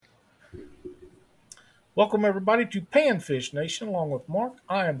Welcome, everybody, to Panfish Nation along with Mark.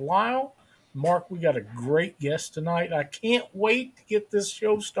 I am Lyle. Mark, we got a great guest tonight. I can't wait to get this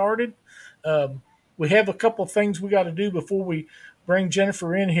show started. We have a couple of things we got to do before we bring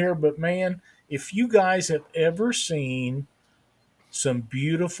Jennifer in here, but man, if you guys have ever seen some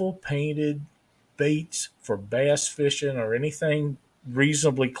beautiful painted baits for bass fishing or anything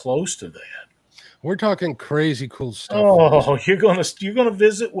reasonably close to that. We're talking crazy cool stuff, folks. Oh, you're gonna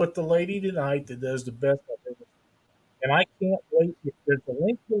visit with the lady tonight that does the best I've ever. And I can't wait. If there's a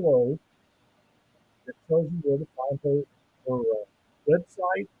link below that tells you where to find her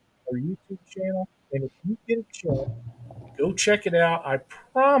website or YouTube channel. And if you get a chance, go check it out. I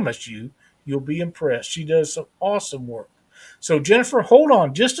promise you, you'll be impressed. She does some awesome work. So, Jennifer, hold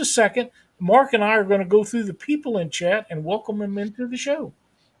on just a second. Mark and I are going to go through the people in chat and welcome them into the show.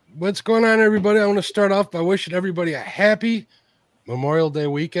 What's going on, everybody? I want to start off by wishing everybody a happy Memorial Day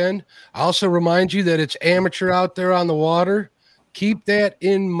weekend. I also remind you that it's amateur out there on the water. Keep that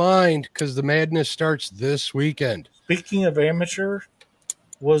in mind because the madness starts this weekend. Speaking of amateur,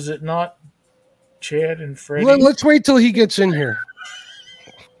 was it not Chad and Freddie? Let's wait till he gets in here.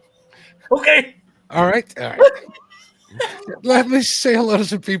 Okay. All right. Let me say hello to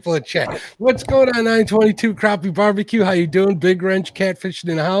some people in chat. What's going on, 922 Crappie Barbecue? How you doing? Big Wrench Catfishing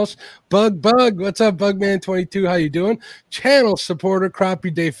in the house. Bug, what's up, Bugman22? How you doing? Channel supporter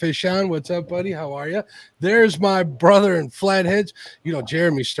Crappie Day Fish On. What's up, buddy? How are you? There's my brother in Flatheads. You know,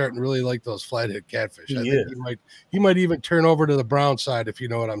 Jeremy's starting to really like those flathead catfish. I think he might even turn over to the brown side if you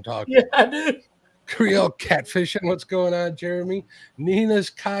know what I'm talking. Yeah, I do. Creole Catfishing. What's going on, Jeremy? Nina's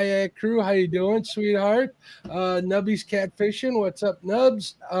Kayak Crew. How you doing, sweetheart? Nubby's Catfishing. What's up,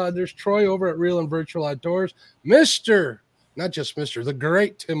 Nubs? There's Troy over at Real and Virtual Outdoors. Not just Mr. The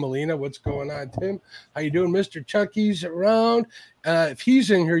great Tim Molina. What's going on, Tim? How you doing? Mr. Chucky's around. If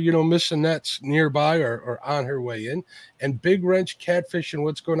he's in here, you know, Miss Annette's nearby or on her way in. And Big Wrench Catfishing.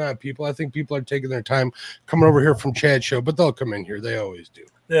 What's going on, people? I think people are taking their time coming over here from Chad's show, but they'll come in here. They always do.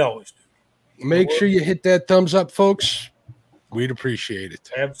 Make sure you hit that thumbs up, folks. We'd appreciate it.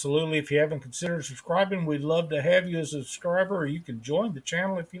 Absolutely. If you haven't considered subscribing, we'd love to have you as a subscriber, or you can join the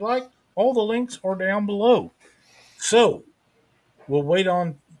channel if you like. All the links are down below. So we'll wait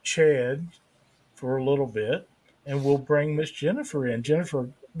on Chad for a little bit, and we'll bring Miss Jennifer in.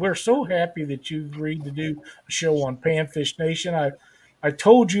 Jennifer, we're so happy that you agreed to do a show on Panfish Nation. I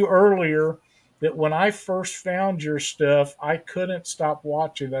told you earlier that when I first found your stuff, I couldn't stop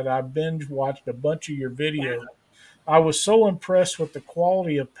watching it. I binge watched a bunch of your videos. I was so impressed with the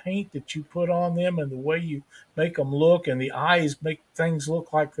quality of paint that you put on them and the way you make them look, and the eyes make things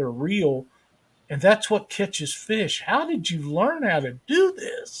look like they're real. And that's what catches fish. How did you learn how to do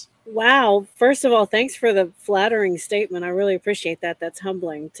this? Wow. First of all, thanks for the flattering statement. I really appreciate that. That's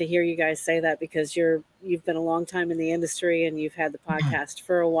humbling to hear you guys say that because you've been a long time in the industry and you've had the podcast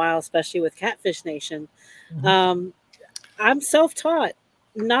for a while, especially with Catfish Nation. I'm self-taught,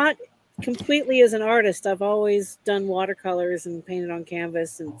 not completely as an artist. I've always done watercolors and painted on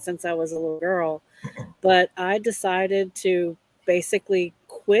canvas and since I was a little girl, but I decided to basically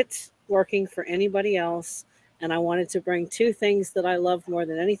quit working for anybody else. And I wanted to bring two things that I love more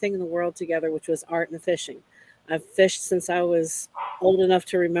than anything in the world together, which was art and fishing. I've fished since I was old enough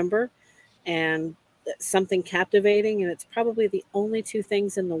to remember, and something captivating. And it's probably the only two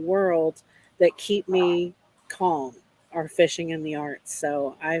things in the world that keep me calm are fishing and the arts.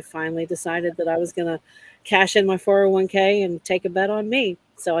 So I finally decided that I was going to cash in my 401k and take a bet on me.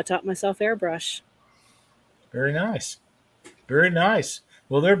 So I taught myself airbrush. Very nice. Very nice.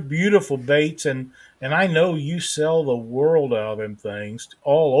 Well, they're beautiful baits, and I know you sell the world out of them things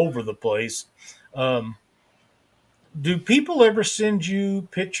all over the place. Do people ever send you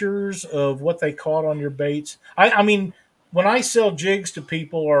pictures of what they caught on your baits? I mean, when I sell jigs to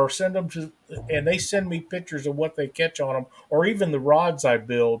people or send them to, and they send me pictures of what they catch on them, or even the rods I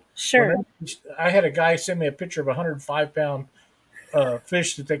build. Sure. I had a guy send me a picture of a 105-pound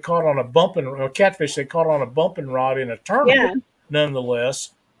fish that they caught on a catfish they caught on a bumping rod in a tournament,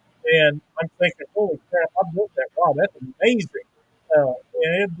 nonetheless. And I'm thinking, holy crap, I built that rod. That's amazing.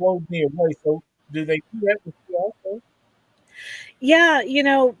 And it blows me away. So do they do that with you also? Yeah,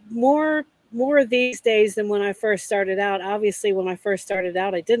 more these days than when I first started out. Obviously, when I first started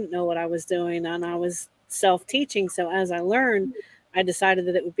out, I didn't know what I was doing and I was self-teaching. So as I learned, I decided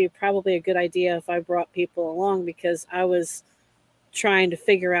that it would be probably a good idea if I brought people along because I was trying to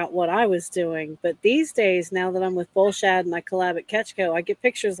figure out what I was doing. But these days, now that I'm with Bullshad and I collab at Catchco, I get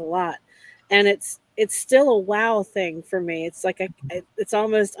pictures a lot. And it's still a wow thing for me. It's like it's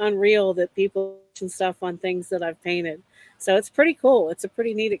almost unreal that people and stuff on things that I've painted. So it's pretty cool. It's a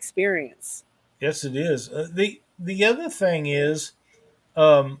pretty neat experience. Yes, it is. The other thing is,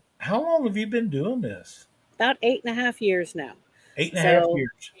 how long have you been doing this? About 8.5 years now. 8.5 years.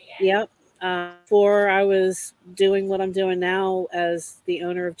 So, yep. Before I was doing what I'm doing now as the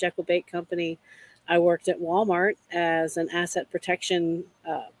owner of Jekyll Bait Company, I worked at Walmart as an asset protection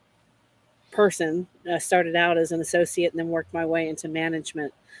person. I started out as an associate and then worked my way into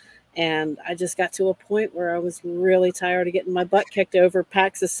management. And I just got to a point where I was really tired of getting my butt kicked over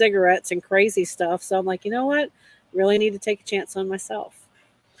packs of cigarettes and crazy stuff. So I'm like, you know what? Really need to take a chance on myself.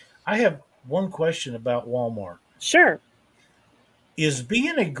 I have one question about Walmart. Sure. Is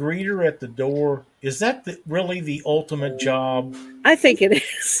being a greeter at the door, is that really the ultimate job? I think it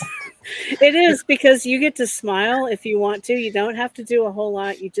is. It is because you get to smile if you want to. You don't have to do a whole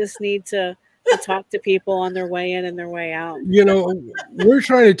lot. You just need to talk to people on their way in and their way out. You know, we're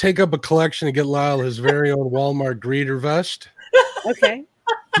trying to take up a collection to get Lyle his very own Walmart greeter vest Okay.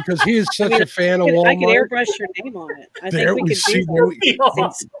 because he is I such mean, a fan of I could Walmart. airbrush your name on it. I There think we we could see. do There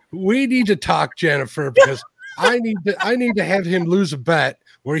that. we need to talk, Jennifer, because I need to have him lose a bet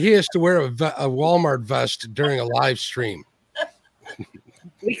where he has to wear a Walmart vest during a live stream.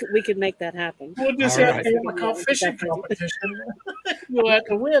 We could make that happen. We'll just All have right. to have a fishing competition. You'll have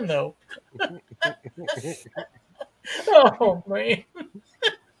to win, though. Oh, man.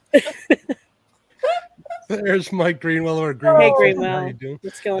 There's Mike Greenwell or Greenwell. Hey Oh, How you Greenwell, doing?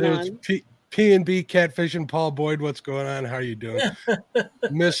 what's going There's on? P&B Catfishing Paul Boyd. What's going on? How you doing?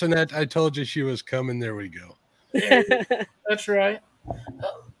 Miss Annette, I told you she was coming. There we go. That's right.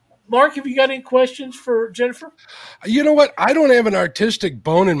 Mark, have you got any questions for Jennifer? You know what? I don't have an artistic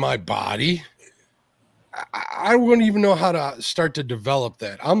bone in my body. I wouldn't even know how to start to develop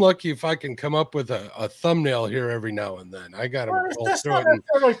that. I'm lucky if I can come up with a thumbnail here every now and then. I got to Well, roll that's through not it. And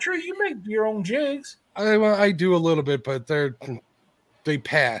necessarily true. You make your own jigs. I do a little bit, but they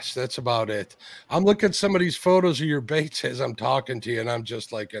pass. That's about it. I'm looking at some of these photos of your baits as I'm talking to you, and I'm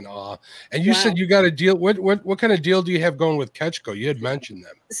just like in awe. And you said Wow. you got a deal. What kind of deal do you have going with Ketchco? You had mentioned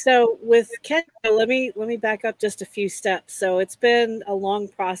them. So with Ketchco, let me back up just a few steps. So it's been a long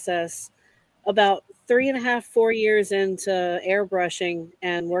process. About 3.5, 4 years into airbrushing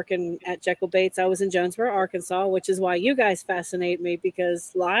and working at Jekyll Baits, I was in Jonesboro, Arkansas, which is why you guys fascinate me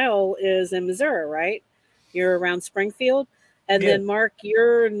because Lyle is in Missouri, right? You're around Springfield. And Yeah. then Mark,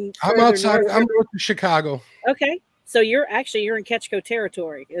 you're I'm further outside. north. I'm north of Chicago. Okay. So you're in Ketchco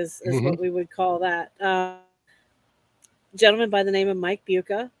territory is Mhm. what we would call that. Gentleman by the name of Mike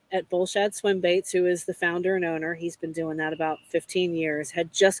Buca at Bullshad Swim Baits, who is the founder and owner. He's been doing that about 15 years,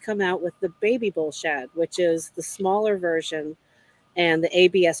 had just come out with the baby bullshad, which is the smaller version and the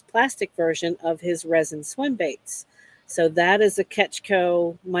ABS plastic version of his resin swim baits. So that is a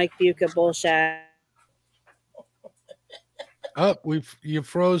Ketchco Mike Buca bullshad. Oh, you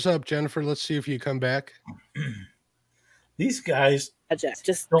froze up, Jennifer. Let's see if you come back. These guys Project.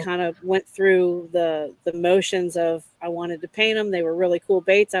 Just don't. kind of went through the motions of I wanted to paint them. They were really cool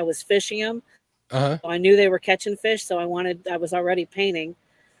baits. I was fishing them. Uh-huh. So I knew they were catching fish, so I was already painting.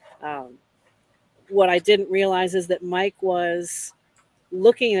 What I didn't realize is that Mike was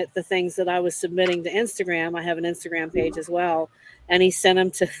looking at the things that I was submitting to Instagram. I have an Instagram page as well, and he sent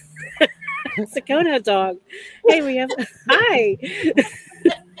them to it's a Kona dog. Hey, we have hi.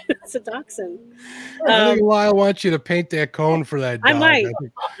 It's a dachshund. I think Lyle wants you to paint that cone for that dog. I might.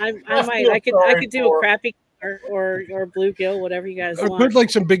 think. I might. I could do a crappie or bluegill, whatever you guys Or want. put like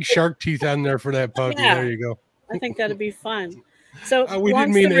some big shark teeth on there for that puppy. Yeah. There you go. I think that'd be fun. So We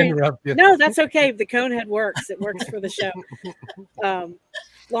long didn't mean to story- interrupt you. No, that's okay. The Conehead works. It works for the show.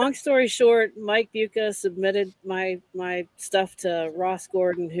 Long story short, Mike Buca submitted my stuff to Ross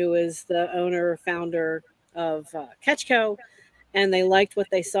Gordon, who is the owner founder of Ketchco, and they liked what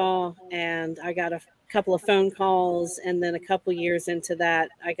they saw. And I got a couple of phone calls, and then a couple years into that,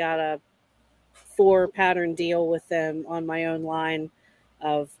 I got a 4 pattern deal with them on my own line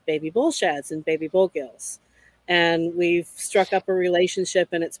of baby bullshads and baby bullgills. And we've struck up a relationship,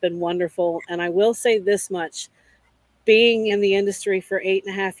 and it's been wonderful. And I will say this much: being in the industry for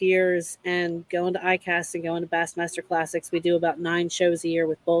 8.5 years and going to ICAST and going to Bassmaster Classics, we do about 9 shows a year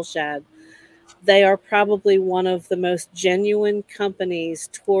with bullshad. They are probably one of the most genuine companies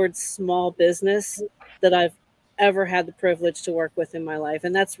towards small business that I've ever had the privilege to work with in my life.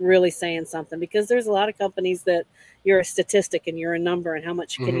 And that's really saying something, because there's a lot of companies that you're a statistic and you're a number and how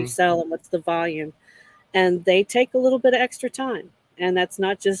much can you sell and what's the volume. And they take a little bit of extra time. And that's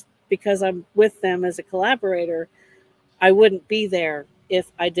not just because I'm with them as a collaborator. I wouldn't be there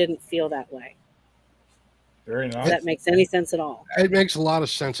if I didn't feel that way. Very If nice. that makes any sense at all. It makes a lot of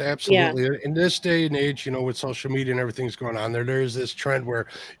sense, absolutely. In this day and age, with social media and everything's going on, there's this trend where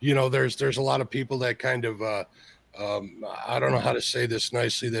there's a lot of people that kind of I don't know how to say this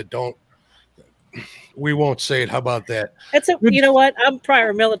nicely, that don't. We won't say it. How about that? Good. You know what? I'm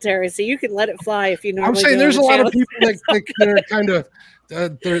prior military, so you can let it fly if you I'm normally saying do on there's the a lot of channel. people that are kind of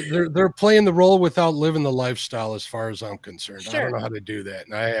they're playing the role without living the lifestyle, as far as I'm concerned. I don't Sure. know how to do that,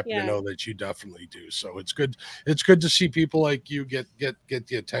 and I happen to Yeah. know that you definitely do. So it's good. It's good to see people like you get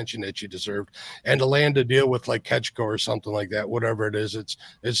the attention that you deserved, and to land a deal with like Ketchko or something like that, whatever it is.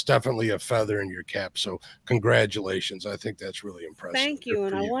 It's definitely a feather in your cap. So congratulations. I think that's really impressive. Thank Good you.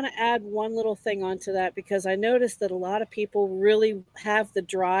 And for I you. want to add one little thing onto that, because I noticed that a lot of people really have the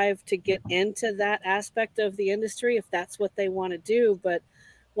drive to get into that aspect of the industry if that's what they want to do. But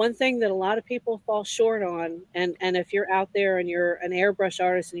one thing that a lot of people fall short on, and if you're out there and you're an airbrush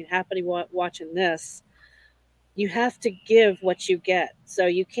artist and you happen to be watching this, you have to give what you get. So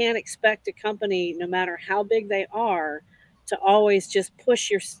you can't expect a company, no matter how big they are, to always just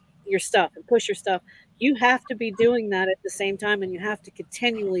push your stuff and push your stuff. You have to be doing that at the same time, and you have to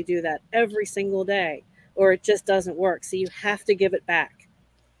continually do that every single day, or it just doesn't work. So you have to give it back.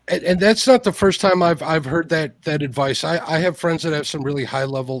 And that's not the first time I've heard that advice. I have friends that have some really high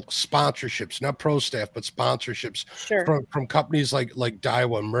level sponsorships, not pro staff, but sponsorships Sure. from companies like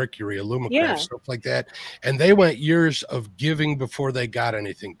Daiwa, Mercury, Illumicraft, Yeah. stuff like that. And they went years of giving before they got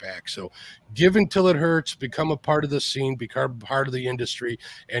anything back. So give until it hurts, become a part of the scene, become part of the industry,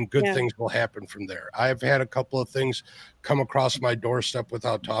 and good Yeah. things will happen from there. I've had a couple of things come across my doorstep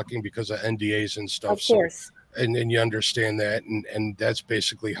without talking because of NDAs and stuff. Of course. And you understand that, and that's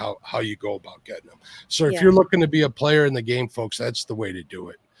basically how you go about getting them. So if Yeah. you're looking to be a player in the game, folks, that's the way to do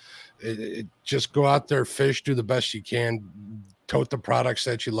it. Just go out there, fish, do the best you can, tote the products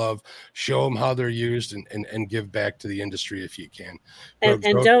that you love, show them how they're used, and give back to the industry if you can. And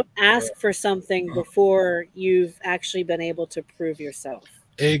don't ask for something before you've actually been able to prove yourself.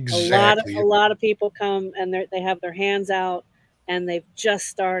 Exactly. A lot of people come and they have their hands out and they've just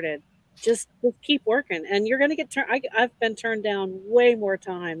started. Just keep working, and you're going to get turned. I've been turned down way more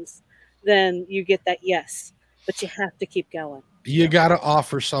times than you get that yes, but you have to keep going. You got to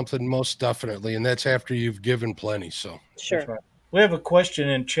offer something, most definitely, and that's after you've given plenty. So Sure. That's right. We have a question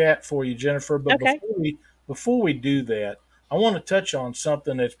in chat for you, Jennifer. But Okay. before we do that, I want to touch on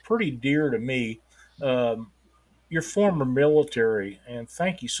something that's pretty dear to me. Um, your former military, and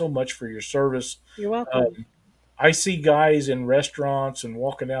thank you so much for your service. You're welcome. Um, I see guys in restaurants and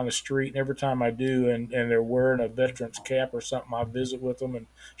walking down the street, and every time I do, and they're wearing a veteran's cap or something, I visit with them and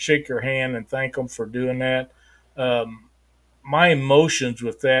shake their hand and thank them for doing that. Um, my emotions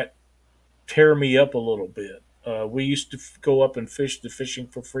with that tear me up a little bit. We used to go up and fish the Fishing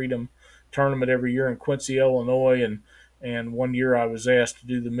for Freedom tournament every year in Quincy, Illinois, and one year I was asked to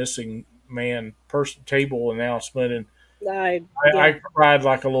do the missing man person table announcement, and Yeah, I cried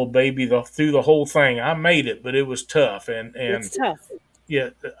like a little baby through the whole thing. I made it, but it was tough, it's and tough. yeah,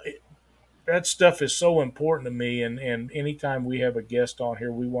 that stuff is so important to me. And anytime we have a guest on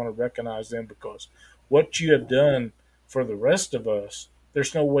here, we want to recognize them because what you have done for the rest of us,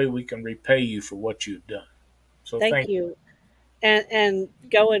 there's no way we can repay you for what you've done. So Thank thank you. you. And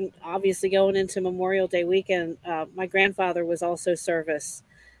obviously going into Memorial Day weekend, my grandfather was also service,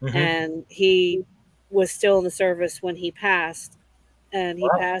 Mm-hmm. and he was still in the service when he passed, and he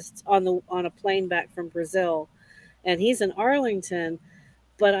Wow. passed on a plane back from Brazil, and he's in Arlington.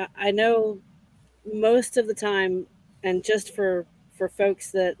 But I know most of the time, and just for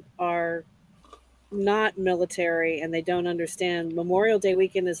folks that are not military and they don't understand, Memorial Day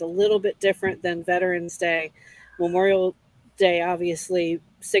weekend is a little bit different than Veterans Day. Memorial Day obviously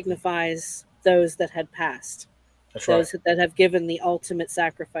signifies those that had passed, That's right. those that have given the ultimate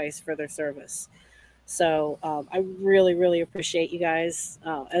sacrifice for their service. So I really, really appreciate you guys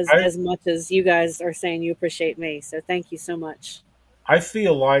I as much as you guys are saying you appreciate me. So thank you so much. I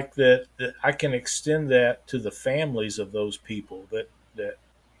feel like that I can extend that to the families of those people that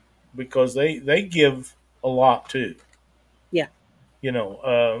because they give a lot too. Yeah.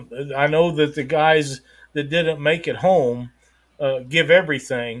 I know that the guys that didn't make it home give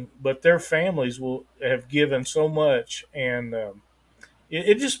everything, but their families will have given so much, and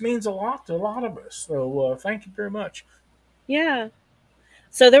it just means a lot to a lot of us. So thank you very much. Yeah.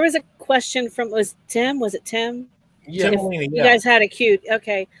 So there was a question from was Tim? Was it Tim? yeah, If Timolini, you yeah. guys had a cute,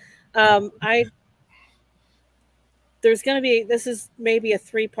 okay. I there's going to be this is maybe a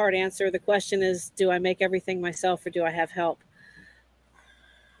three-part answer. The question is, do I make everything myself or do I have help?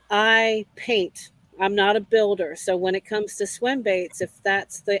 I paint. I'm not a builder. So when it comes to swim baits, if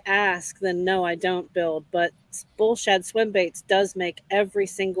that's the ask, then no, I don't build. But Bullshad Swim Baits does make every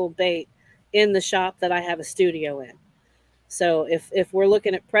single bait in the shop that I have a studio in. So if we're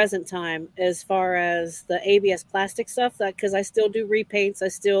looking at present time, as far as the ABS plastic stuff, that because I still do repaints, I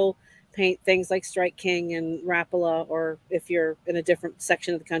still paint things like Strike King and Rapala, or if you're in a different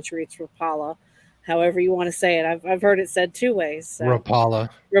section of the country, it's Rapala. However you want to say it, I've heard it said two ways. So Rapala.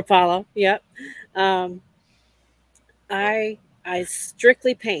 Rapala, yep. Um, I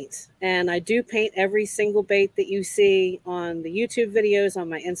strictly paint, and I do paint every single bait that you see on the YouTube videos, on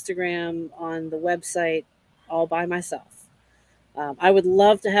my Instagram, on the website, all by myself. I would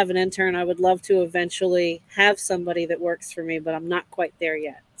love to have an intern. I would love to eventually have somebody that works for me, but I'm not quite there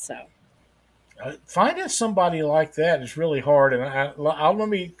yet. So Finding somebody like that is really hard, and I'll let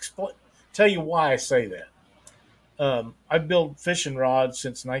me tell you why I say that. I've built fishing rods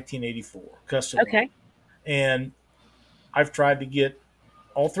since 1984, custom rod, okay, and I've tried to get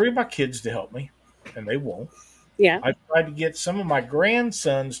all three of my kids to help me, and they won't. yeah, I've tried to get some of my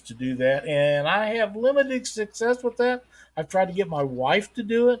grandsons to do that, and I have limited success with that. I've tried to get my wife to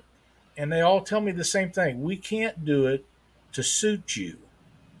do it, and they all tell me the same thing. We can't do it to suit you,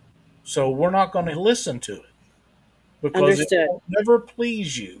 so we're not going to listen to it because it understood. will never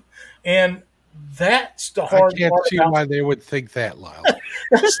please you. And that's the I hard can't part see about why they would think that, Lyle.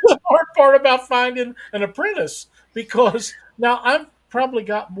 that's the hard part about finding an apprentice, because now I've probably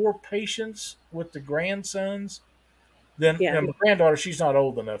got more patience with the grandsons than, Yeah, and my granddaughter. She's not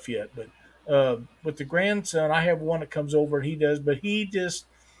old enough yet, but with the grandson, I have one that comes over and he does, but he's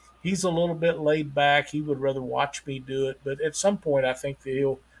a little bit laid back. He would rather watch me do it, but at some point, I think that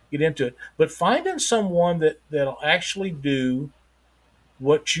he'll get into it. But finding someone that'll actually do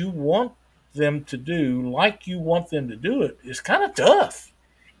what you want them to do, like you want them to do it, is kind of tough.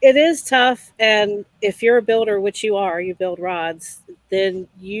 it is tough. And if you're a builder, which you are, you build rods, then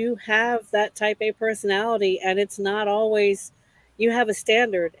you have that type A personality, and it's not always. You have a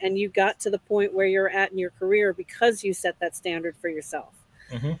standard, and you got to the point where you're at in your career because you set that standard for yourself.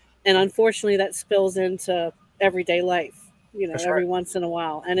 Hmm. And unfortunately that spills into everyday life, That's right. every once in a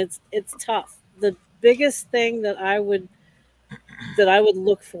while, and it's tough. The biggest thing that I would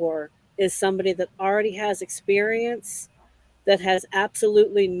look for is somebody that already has experience, that has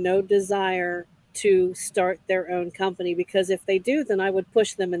absolutely no desire to start their own company, because if they do, then I would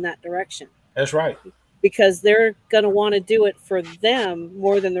push them in that direction, That's right. because they're going to want to do it for them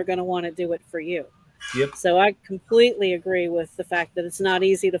more than they're going to want to do it for you. Yep. So I completely agree with the fact that it's not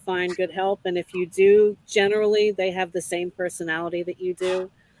easy to find good help. And if you do, generally they have the same personality that you do.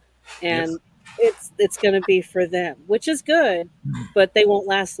 Yep. And it's going to be for them, which is good, but they won't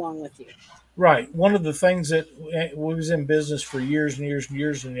last long with you. Right. One of the things that we was in business for years and years and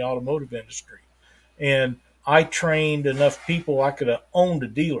years in the automotive industry, and I trained enough people I could have owned a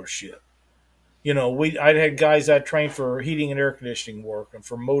dealership. I'd had guys I trained for heating and air conditioning work and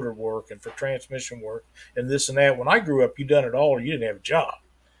for motor work and for transmission work and this and that. When I grew up, you done it all or you didn't have a job.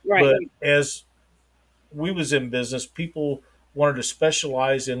 Right. But as we was in business, people wanted to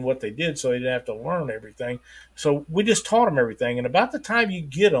specialize in what they did so they didn't have to learn everything. So we just taught them everything. And about the time you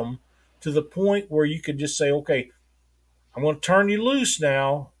get them to the point where you could just say, okay, I'm going to turn you loose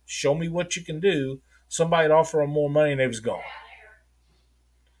now, show me what you can do, somebody'd offer them more money and they was gone.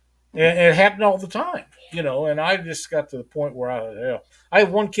 And it happened all the time, and I just got to the point where I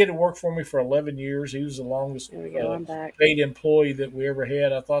had one kid that worked for me for 11 years. He was the longest There we go. I'm back. paid employee that we ever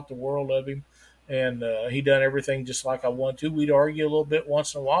had. I thought the world of him, and he done everything just like I wanted to. We'd argue a little bit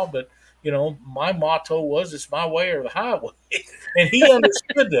once in a while, but my motto was, it's my way or the highway. And he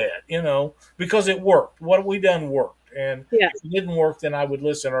understood that, because it worked. What we done worked. And Yeah. if it didn't work, then I would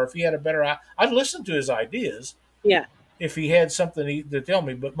listen. Or if he had a better, I'd listen to his ideas Yeah. if he had something to tell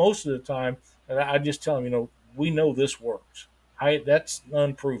me. But most of the time, I just tell him, we know this works. That's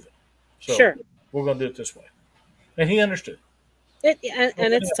unproven. So Sure. we're going to do it this way. And he understood. And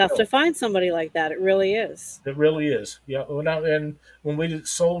it's tough to find somebody like that. It really is. It really is. Yeah. And when we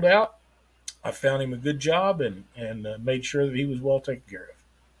sold out, I found him a good job and made sure that he was well taken care of.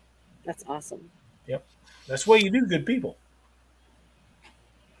 That's awesome. Yep. That's the way you do good people.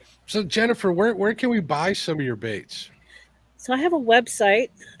 So Jennifer, where can we buy some of your baits? So I have a website,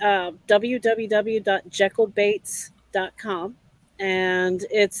 www.jekyllbaits.com. And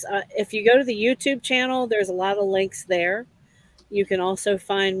it's if you go to the YouTube channel, there's a lot of links there. You can also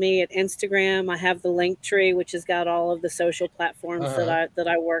find me at Instagram. I have the link tree, which has got all of the social platforms that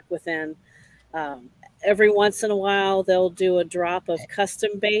I work within. Every once in a while, they'll do a drop of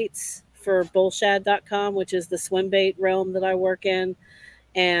custom baits for bullshad.com, which is the swim bait realm that I work in.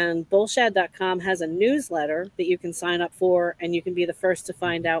 And bullshad.com has a newsletter that you can sign up for, and you can be the first to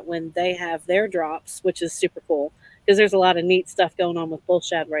find out when they have their drops, which is super cool because there's a lot of neat stuff going on with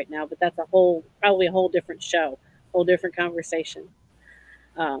Bullshad right now. But that's probably a whole different show, whole different conversation.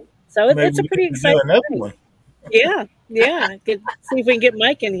 So Maybe it's a we pretty need to do exciting another thing. one. Yeah. See if we can get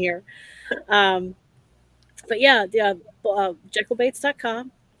Mike in here. Um, but yeah,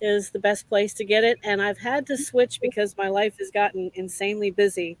 jekyllbaits.com is the best place to get it. And I've had to switch because my life has gotten insanely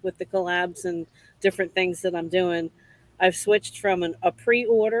busy with the collabs and different things that I'm doing. I've switched from a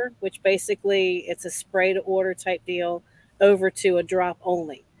pre-order, which basically it's a spray to order type deal, over to a drop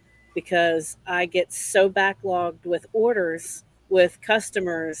only because I get so backlogged with orders with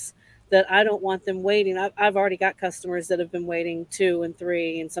customers that I don't want them waiting. I've already got customers that have been waiting 2 and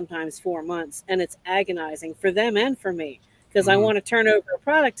 3 and sometimes 4 months, and it's agonizing for them and for me because I want to turn over a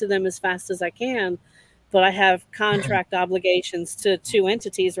product to them as fast as I can. But I have contract obligations to 2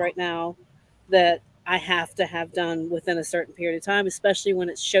 entities right now that I have to have done within a certain period of time, especially when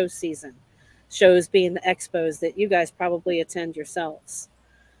it's show season. Shows being the expos that you guys probably attend yourselves.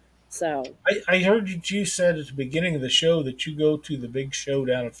 So, I heard you said at the beginning of the show that you go to the big show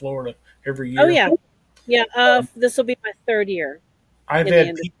down in Florida every oh year. yeah, yeah. This will be my 3rd year I've in the had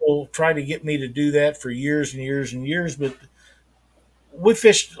industry. people try to get me to do that for years and years and years, but we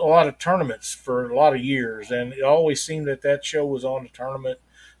fished a lot of tournaments for a lot of years, and it always seemed that that show was on the tournament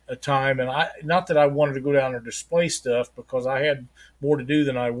a time. And I, not that I wanted to go down and display stuff because I had more to do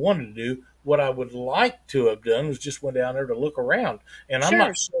than I wanted to do. What I would like to have done was just went down there to look around, and I'm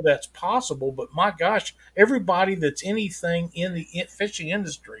not Sure, sure that's possible. But my gosh, everybody that's anything in the fishing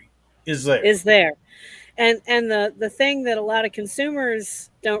industry is there. is there. And the thing that a lot of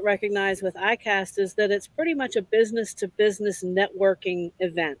consumers don't recognize with iCast is that it's pretty much a business to business networking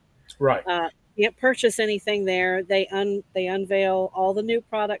event. Right. You can't purchase anything there. They unveil all the new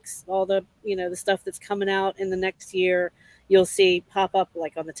products, all the the stuff that's coming out in the next year. You'll see pop up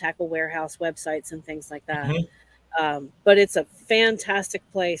like on the Tackle Warehouse websites and things like that. Hmm. But it's a fantastic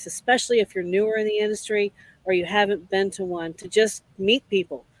place, especially if you're newer in the industry or you haven't been to one, to just meet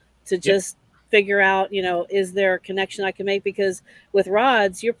people, to Yep. just figure out, is there a connection I can make? Because with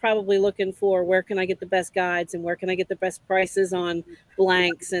rods, you're probably looking for where can I get the best guides and where can I get the best prices on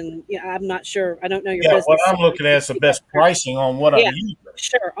blanks. And I'm not sure. I don't know your Yeah. What business. So I'm looking at is the best pricing on what I'm yeah, using.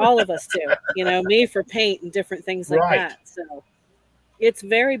 sure. All of us do, me for paint and different things like Right. that. So it's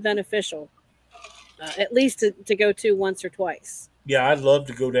very beneficial, at least to go to once or twice. Yeah, I'd love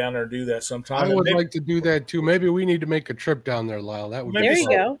to go down there and do that I sometime, and would like to do that too. Maybe we need to make a trip down there, Lyle. That would be maybe There you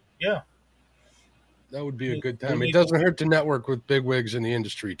fun. so. go. Yeah, That would be a good we time. It need. doesn't hurt to network with big wigs in the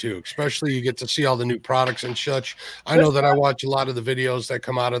industry too, especially you get to see all the new products and such. I There's, know that I watch a lot of the videos that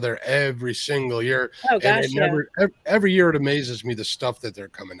come out of there every single year, Oh and it gosh, yeah, every year it amazes me the stuff that they're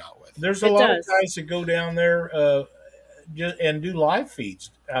coming out with. there's a it lot of does. guys that go down there and do live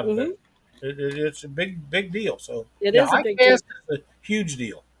feeds out of Hmm. there. It's a big deal. So It yeah, is a I big deal, guess it's a huge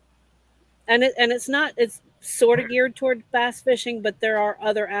deal. it's sort of geared toward bass fishing, but there are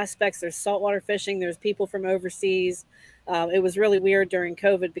other aspects. There's saltwater fishing. There's people from overseas. It was really weird during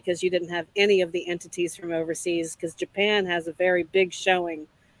COVID because you didn't have any of the entities from overseas because Japan has a very big showing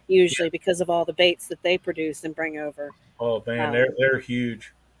Yeah. usually because of all the baits that they produce and bring over. Oh man, Um, they're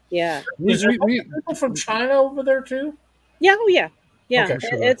huge. yeah, We Is there we, a bunch we of people from China over there too? yeah, oh yeah, oh, yeah. for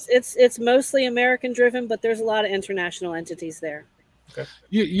sure. It's mostly American driven, but there's a lot of international entities there. Okay.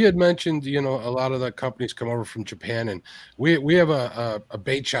 You had mentioned, a lot of the companies come over from Japan, and we have a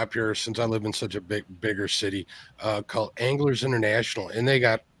bait shop here since I live in such a bigger city called Anglers International, and they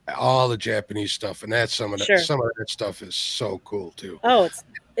got all the Japanese stuff, and that's Sure. some of that stuff is so cool too. Oh, it's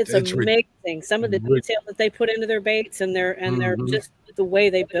It's amazing. Some of the detail that they put into their baits and their Mhm. just the way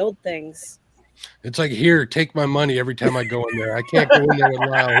they build things. It's like, here, take my money every time I go in there. I can't go in there with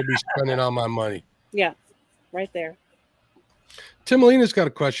Lyle; he'll be spending all my money. Yeah, right there. Tim Molina's got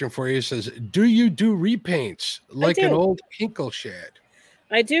a question for you. He says, "Do you do repaints I like an do. old Hinkle shad?"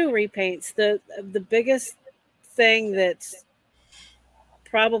 I do repaints. The biggest thing that's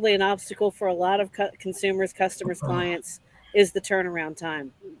probably an obstacle for a lot of consumers, customers, clients is the turnaround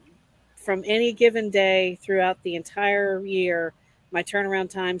time. From any given day throughout the entire year, my turnaround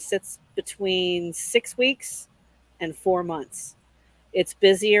time sits between 6 weeks and 4 months. It's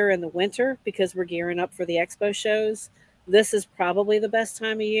busier in the winter because we're gearing up for the expo shows. This is probably the best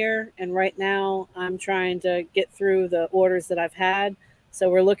time of year. And right now, I'm trying to get through the orders that I've had. So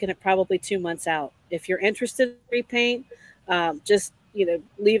we're looking at probably 2 months out. If you're interested in repaint, just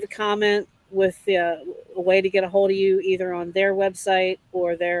leave a comment with a way to get a hold of you either on their website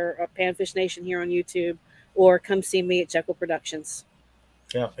or their Panfish Nation here on YouTube, or come see me at Jekyll Productions.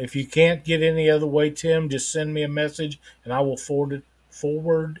 Yeah. If you can't get any other way, Tim, just send me a message and I will forward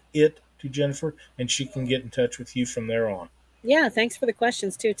it to Jennifer and she can get in touch with you from there on. Yeah, thanks for the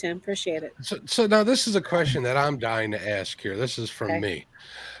questions too, Tim. Appreciate it. So now this is a question that I'm dying to ask here. This is from Okay. me.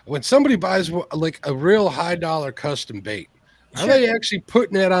 When somebody buys like a real high dollar custom bait, are Sure. they actually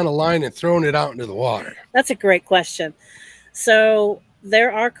putting that on a line and throwing it out into the water? That's a great question. So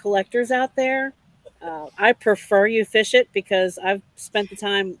there are collectors out there. I prefer you fish it because I've spent the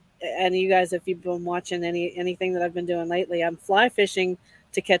time, and you guys, if you've been watching anything that I've been doing lately, I'm fly fishing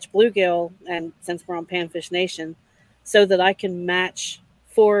to catch bluegill, and since we're on Panfish Nation, so that I can match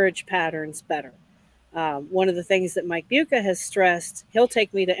forage patterns better. One of the things that Mike Buca has stressed, he'll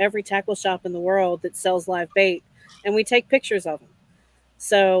take me to every tackle shop in the world that sells live bait, and we take pictures of them.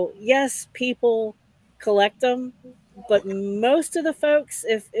 So yes, people collect them, but most of the folks,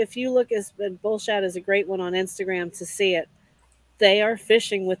 if you look as Bullshot is a great one on Instagram to see it, they are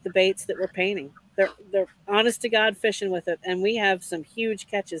fishing with the baits that we're painting. They're honest to God fishing with it, and we have some huge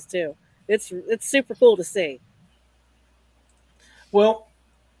catches too. It's super cool to see. Well,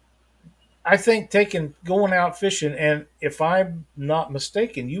 I think taking going out fishing, and if I'm not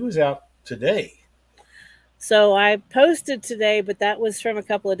mistaken, you was out today. So I posted today, but that was from a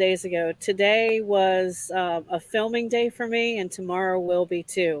couple of days ago. Today was a filming day for me, and tomorrow will be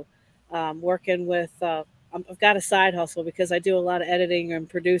too. Working with, I've got a side hustle because I do a lot of editing and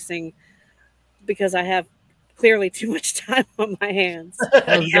producing because I have clearly too much time on my hands.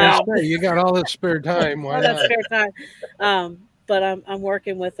 I was gonna Yeah. say you got all this spare time. Why All that not? spare time. But I'm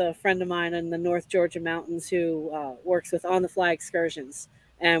working with a friend of mine in the North Georgia mountains who works with on the fly excursions,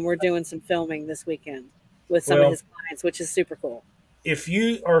 and we're doing some filming this weekend with some of Well, his clients, which is super cool. if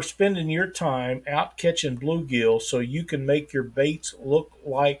you are spending your time out catching bluegill so you can make your baits look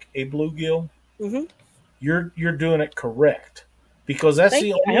like a bluegill, Hmm. you're doing it correct because Thank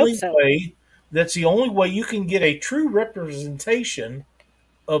you. I hope so. that's the only way you can get a true representation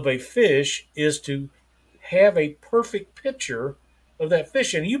of a fish is to have a perfect picture of that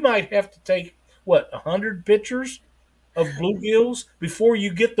fish. And you might have to take what 100 pictures of bluegills before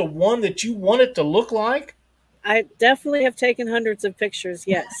you get the one that you want it to look like. I definitely have taken hundreds of pictures.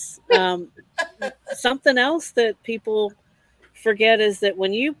 Yes. Something else that people forget is that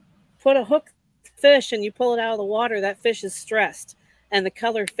when you put a hook fish and you pull it out of the water, that fish is stressed and the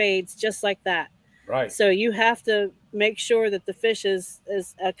color fades just like that. Right. So you have to make sure that the fish is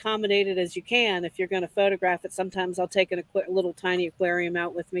as accommodated as you can. If you're going to photograph it, sometimes I'll take a little tiny aquarium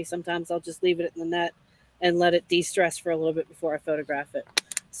out with me. Sometimes I'll just leave it in the net and let it de-stress for a little bit before I photograph it.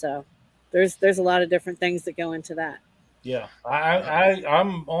 So there's a lot of different things that go into that. Yeah,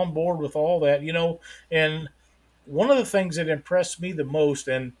 I'm on board with all that. And one of the things that impressed me the most,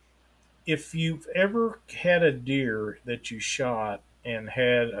 and if you've ever had a deer that you shot and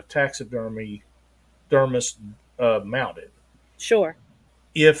had a taxidermy dermis mount it, Sure,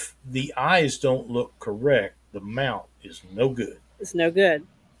 if the eyes don't look correct, the mount is no good. it's no good.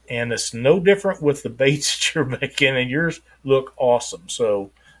 And it's no different with the baits that you're making, and yours look awesome. So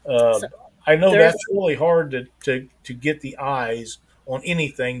uh, So I know there's that's really hard to get the eyes on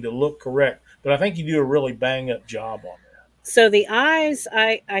anything to look correct, but I think you do a really bang up job on that. So the eyes,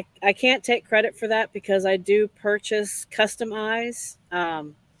 I can't take credit for that because I do purchase custom eyes.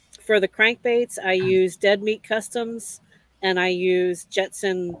 For the crankbaits, I use Dead Meat Customs and I use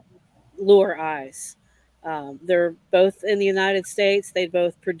Jetson lure eyes. They're both in the United States. They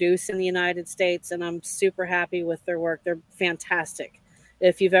both produce in the United States, and I'm super happy with their work. They're fantastic.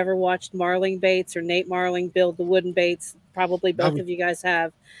 If you've ever watched Marling Baits or Nate Marling build the wooden baits, probably I both was, of you guys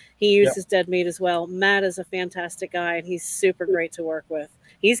have. He Yep. uses dead meat as well. Matt is a fantastic guy, and he's super great to work with.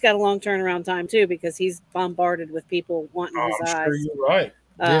 He's got a long turnaround time too because he's bombarded with people wanting his I'm sure eyes. you're right.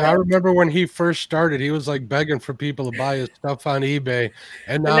 yeah, I Um, remember when he first started, he was like begging for people to buy his stuff on eBay,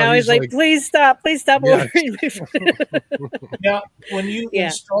 and and now now he's he's like, like, please stop yes. ordering me. Now, when you Yeah,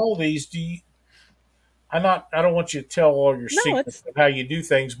 install these, do you? I don't want you to tell all your no, secrets it's of how you do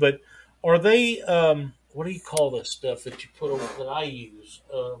things, but are they? What do you call this stuff that you put over that I use?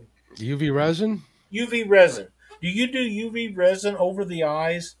 UV resin. UV resin. Do you do UV resin over the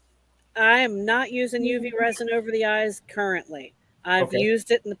eyes? I am not using UV resin over the eyes currently. I've Okay.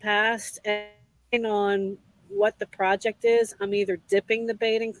 used it in the past, and depending on what the project is, I'm either dipping the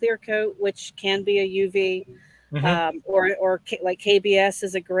bait in clear coat, which can be a UV, Hmm. like KBS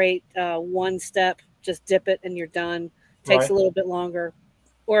is a great one step. Just dip it and you're done. Takes Right. a little bit longer.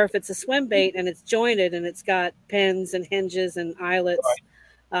 Or if it's a swim bait and it's jointed and it's got pins and hinges and eyelets,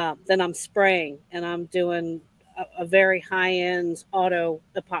 Right. then I'm spraying and I'm doing a very high end auto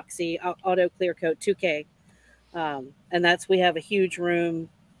epoxy, auto clear coat 2K. And we have a huge room.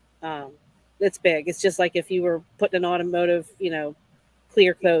 Um, it's big. It's just like if you were putting an automotive,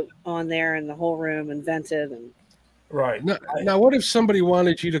 clear coat on there and the whole room and vented. And Right. Now, what if somebody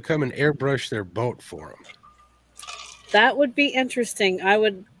wanted you to come and airbrush their boat for them? that would be interesting. I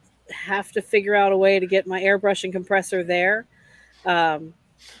would have to figure out a way to get my airbrush and compressor there. Um,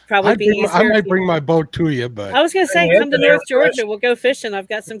 Probably be I easier if might you. bring my boat to you, but I was going to I say, have come to an North airbrush. Georgia. We'll go fishing. I've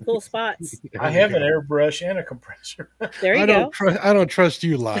got some cool spots. there I you have an go. airbrush and a compressor. There you go. I don't trust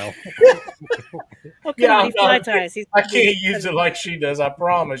you, Lyle. Oh, come Yeah, on. He fly ties. I can't use it like she does. I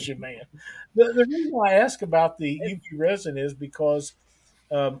promise you, man. The reason I ask about the UV resin is because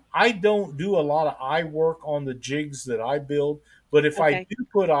I don't do a lot of eye work on the jigs that I build. But if I Okay. do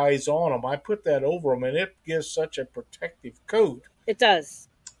put eyes on them, I put that over them, and it gives such a protective coat. It does.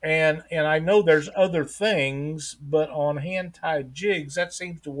 And I know there's other things, but on hand tied jigs, that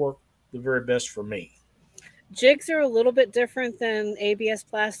seems to work the very best for me. Jigs are a little bit different than ABS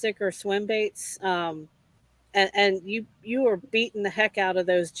plastic or swim baits. And you are beating the heck out of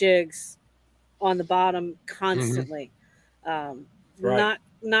those jigs on the bottom Hmm. constantly. Right.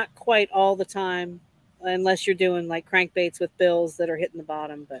 Not quite all the time, unless you're doing like crankbaits with bills that are hitting the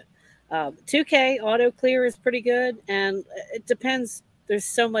bottom. But 2K auto clear is pretty good, and it depends. There's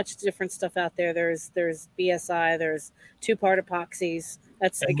so much different stuff out there. There's BSI. There's two-part epoxies.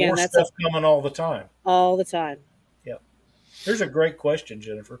 That's And again more that's a stuff coming all the time. all the time. Yep. Here's a great question,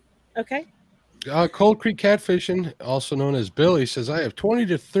 Jennifer. Okay. Cold Creek Catfishing, also known as Billy, says, I have 20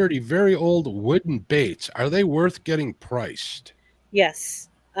 to 30 very old wooden baits. Are they worth getting priced? Yes.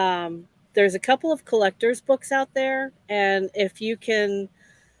 There's a couple of collectors books out there, and if you can,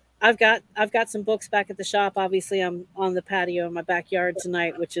 I've got some books back at the shop. Obviously, I'm on the patio in my backyard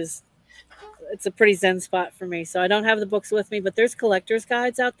tonight, which is it's a pretty zen spot for me. So I don't have the books with me, but there's collectors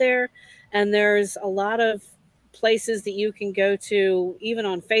guides out there, and there's a lot of places that you can go to, even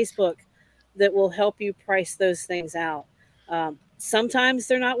on Facebook, that will help you price those things out. Sometimes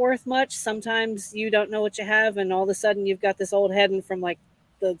they're not worth much. Sometimes you don't know what you have, and all of a sudden you've got this old heading from like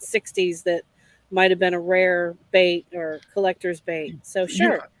the '60s that might have been a rare bait or collector's bait. So You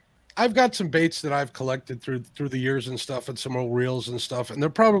know, sure, I've got some baits that I've collected through the years and stuff, and some old reels and stuff, and they're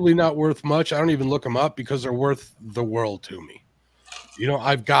probably not worth much. I don't even look them up because they're worth the world to me.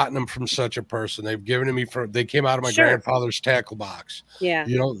 I've gotten them from such a person. They've given to me they came out of my sure, grandfather's tackle box. yeah,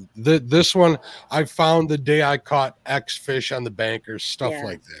 This one I found the day I caught X fish on the bankers, stuff yeah.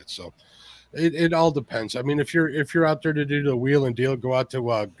 like that. So it all depends. I mean, if you're out there to do the wheel and deal, go out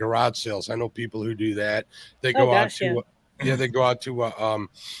to garage sales. I know people who do that. They Oh go out gosh, yeah. to they go out to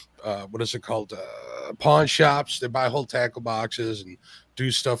what is it called? Pawn shops. They buy whole tackle boxes and do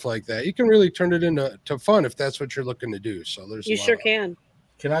stuff like that. You can really turn it into fun if that's what you're looking to do. So there's a You lot sure of, can.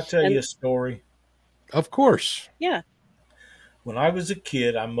 Can I tell you And a story? of course. yeah. When I was a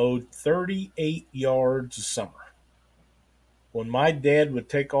kid, I mowed 38 yards a summer. When my dad would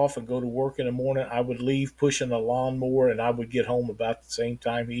take off and go to work in the morning, I would leave pushing a lawnmower and I would get home about the same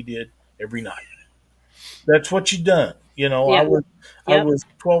time he did every night. That's what you done. I Yeah. was I Yep. was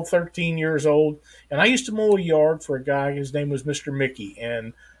 12, 13 years old, and I used to mow a yard for a guy. His name was Mr. Mickey,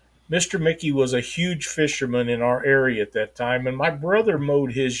 and Mr. Mickey was a huge fisherman in our area at that time, and my brother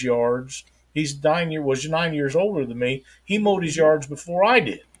mowed his yards. He's was 9 years older than me. He mowed his yards before I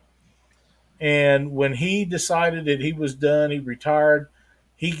did. And when he decided that he was done, he retired.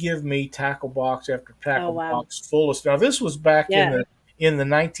 He gave me tackle box after Oh tackle wow. box full of stuff. Now this was back in Yeah. the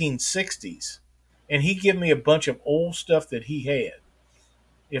 1960s, and he gave me a bunch of old stuff that he had.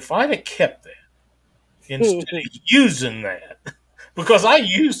 If I'd have kept that instead of using that, because I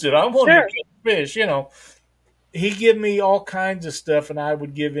used it, I wanted to Sure. catch fish. He give me all kinds of stuff, and I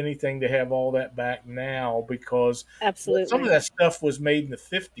would give anything to have all that back now because some of Absolutely. that stuff was made in the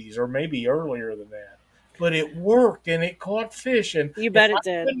 50s or maybe earlier than that. But it worked and it caught fish. And You if bet I it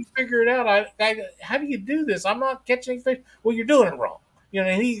did. couldn't figure it out, how do you do this? I'm not catching fish. Well, you're doing it wrong.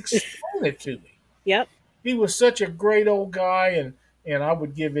 And he explained it to me. Yep. He was such a great old guy, and I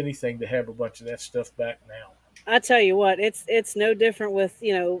would give anything to have a bunch of that stuff back now. I tell you what, it's no different with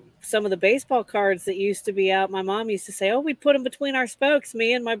some of the baseball cards that used to be out. My mom used to say, "Oh, we'd put them between our spokes."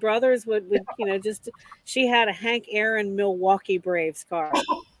 Me and my brothers would just. She had a Hank Aaron Milwaukee Braves card.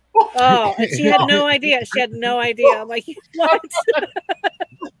 Oh, and she had no idea. She had no idea. I'm like, what?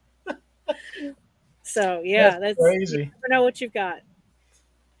 So That's yeah, that's you crazy. never know what you've got.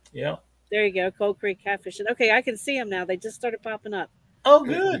 Yeah. There you go, Cold Creek catfishing. Okay, I can see them now. They just started popping up. Oh,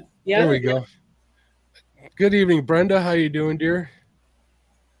 good. There Yep. we go. Good evening, Brenda. How you doing, dear?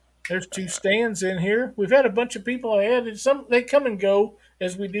 There's two stands in here. We've had a bunch of people added. Some they come and go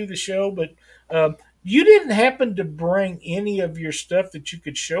as we do the show, but You didn't happen to bring any of your stuff that you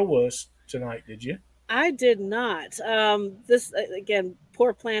could show us tonight, did you? I did not. This again,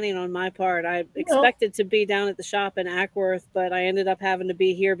 poor planning on my part. I No. expected to be down at the shop in Ackworth, but I ended up having to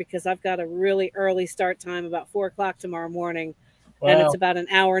be here because I've got a really early start time, about 4 o'clock tomorrow morning, and it's Wow. about an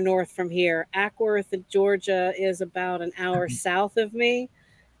hour north from here. Ackworth, Georgia, is about an hour south of me,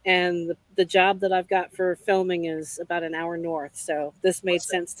 and the job that I've got for filming is about an hour north. So this made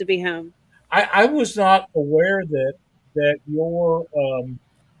sense to be home. I was not aware that your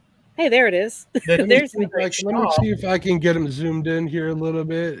Hey, there it is. that Let me you There's see me. had if a I can. Let me shop. see if I can get him zoomed in here a little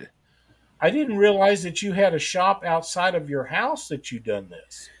bit. I didn't realize that you had a shop outside of your house that you done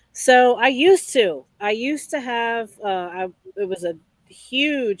this. So I used to. I used to have. It was a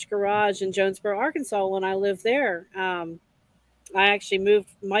huge garage in Jonesboro, Arkansas, when I lived there. I actually moved.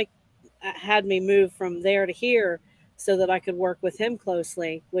 Mike had me move from there to here so that I could work with him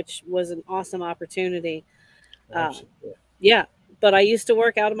closely, which was an awesome opportunity. Um, Absolutely. yeah, but I used to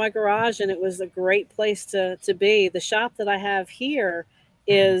work out of my garage, and it was a great place to be. The shop that I have here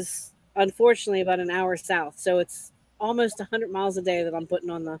is unfortunately about an hour south, so it's almost 100 miles a day that I'm putting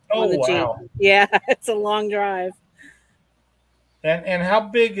on Oh the Jeep. wow. Yeah, it's a long drive. And how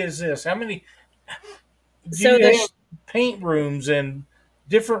big is this? How many do So you have paint rooms and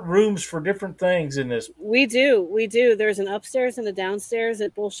different rooms for different things in this? we do. There's an upstairs and a downstairs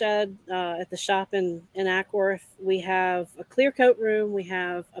at Bullshed at the shop in Ackworth. We have a clear coat room. We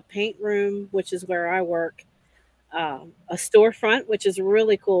have a paint room, which is where I work. A storefront, which is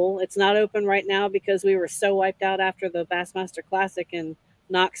really cool. It's not open right now because we were so wiped out after the Bassmaster Classic in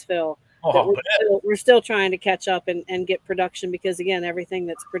Knoxville that Oh, but we're still trying to catch up and get production because again, everything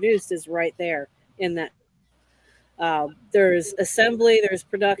that's produced is right there in that. There's assembly, there's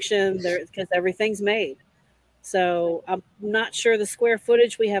production, there because everything's made. So I'm not sure the square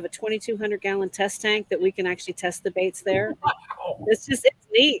footage. We have a 2,200 gallon test tank that we can actually test the baits there. wow, It's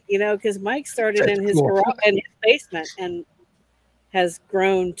neat, because Mike started That's in his cool. garage in his basement and has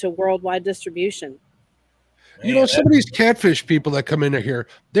grown to worldwide distribution. man, Some of these catfish people that come into here,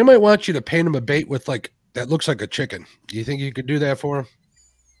 they might want you to paint them a bait with like that looks like a chicken. Do you think you could do that for them?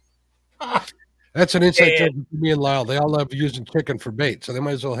 that That's an inside man, joke between me and Lyle. They all love using chicken for bait, so they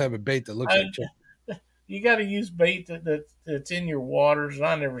might as well have a bait that looks I, like chicken. you got to use bait that's in your waters.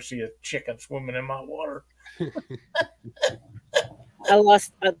 I never see a chicken swimming in my water. I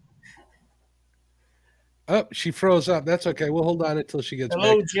lost. Oh, she froze up. That's okay. We'll hold on until she gets back.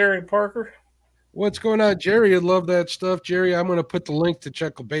 Hello, Jerry Parker. What's going on, Jerry? I love that stuff. Jerry, I'm going to put the link to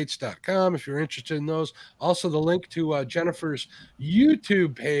jekyllbaits.com if you're interested in those. Also, the link to Jennifer's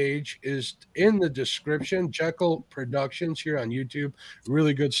YouTube page is in the description. Jekyll Productions here on YouTube.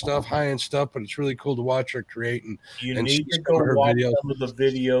 Really good stuff, high-end stuff, but it's really cool to watch her create You and see need to go some of her watch videos. some of the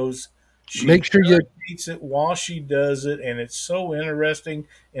videos. She Make sure you narrates it while she does it, and it's so interesting.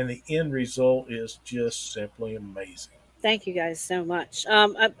 And the end result is just simply amazing. Thank you guys so much.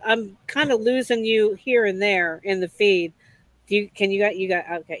 I'm kind of losing you here and there in the feed. Do you? Can you got?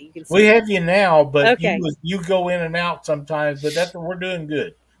 Okay, you can see We me. have you now, but Okay, you go in and out sometimes. But we're doing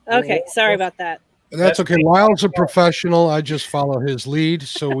good. okay. Sorry We're, about that. That's that's okay. Lyle's a professional. I just follow his lead,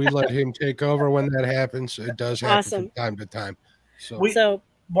 so we let him take over when that happens. It does happen from Awesome. time to time. So we So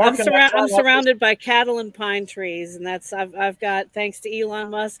Mark and I I'm try not to. surrounded by cattle and pine trees, and I've got thanks to Elon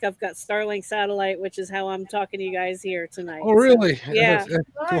Musk, I've got Starlink satellite, which is how I'm talking to you guys here tonight. oh, So really? yeah, That's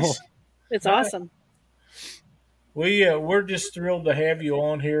cool. Nice, it's nice. awesome. We're just thrilled to have you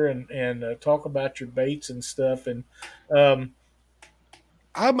on here and talk about your baits and stuff. And um,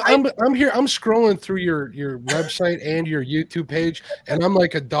 I I'm here. I'm scrolling through your website and your YouTube page, and I'm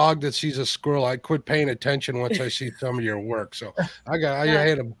like a dog that sees a squirrel. I quit paying attention once I see some of your work. So I Uh,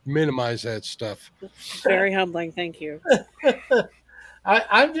 had to minimize that stuff. Very humbling. Thank you.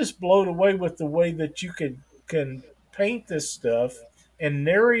 I'm just blown away with the way that you can paint this stuff and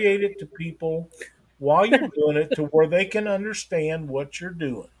narrate it to people while you're doing it to where they can understand what you're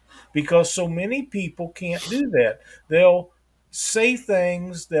doing. Because so many people can't do that. They'll say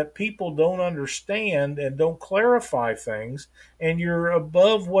things that people don't understand and don't clarify things, and you're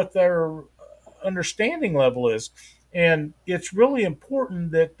above what their understanding level is. And it's really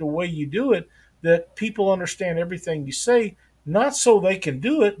important that the way you do it, that people understand everything you say, not so they can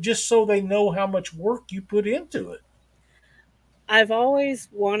do it, just so they know how much work you put into it. I've always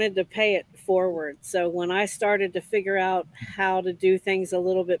wanted to pay it forward. So when I started to figure out how to do things a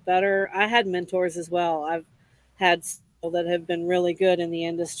little bit better, I had mentors as well. I've had people that have been really good in the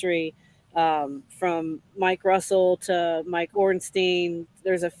industry, from Mike Russell to Mike Ornstein.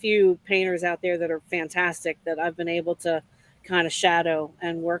 There's a few painters out there that are fantastic that I've been able to kind of shadow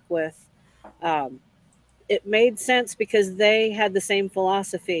and work with. it made sense because they had the same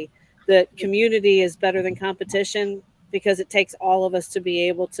philosophy that community is better than competition, because it takes all of us to be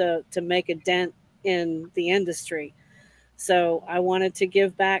able to make a dent in the industry. So I wanted to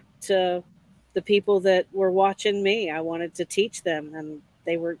give back to the people that were watching me. I wanted to teach them, and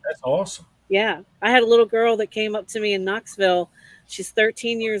they were, That's awesome. yeah. I had a little girl that came up to me in Knoxville. She's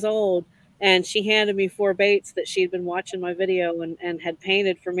 13 years old, and she handed me 4 baits that she'd been watching my video and had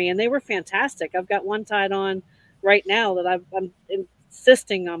painted for me, and they were fantastic. I've got one tied on right now that I'm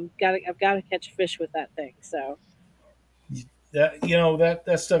insisting I've got to catch a fish with that thing. So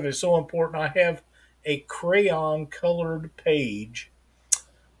That stuff is so important. I have a crayon colored page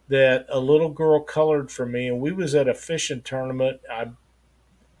that a little girl colored for me, and we was at a fishing tournament. I'm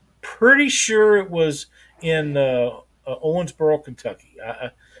pretty sure it was in Owensboro, Kentucky.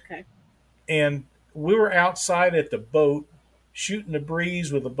 okay, And we were outside at the boat shooting the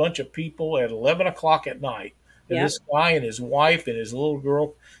breeze with a bunch of people at 11 o'clock at night. And yeah, this guy and his wife and his little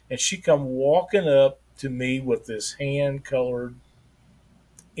girl, and she come walking up to me with this hand colored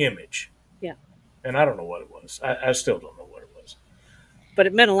image. yeah. And I don't know what it was. I still don't know what it was. But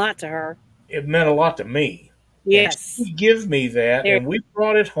it meant a lot to her. It meant a lot to me. And Yes, she give me that, there. and we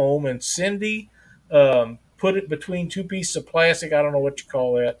brought it home, and Cindy put it between two pieces of plastic. I don't know what you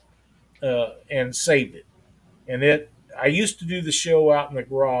call that, and saved it. And I used to do the show out in the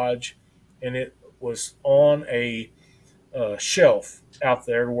garage, and it was on a shelf out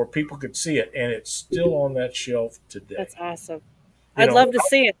there where people could see it, and it's still on that shelf That's today. awesome. You I'd know, love to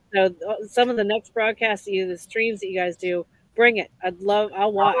see it. So some of the next broadcasts that the streams that you guys do, bring it.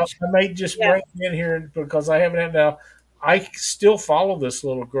 I'll watch. I may just Yeah, bring it in here because I haven't had now. I still follow this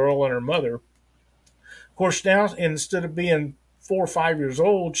little girl and her mother. Of course, now instead of being 4 or 5 years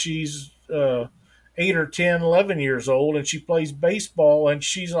old, she's 8 or 10, 11 years old, and she plays baseball, and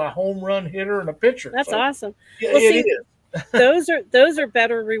she's a home run hitter and a pitcher. that's So awesome. yeah, Well, it see, is. those are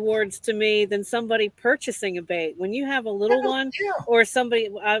better rewards to me than somebody purchasing a bait. When you have a little one, Yeah, or somebody,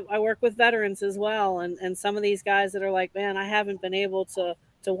 I work with veterans as well, and some of these guys that are like, man, I haven't been able to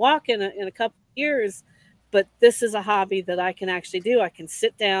walk in a couple of years, but this is a hobby that I can actually do. I can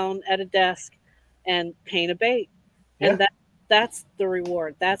sit down at a desk and paint a bait, and yeah. that's the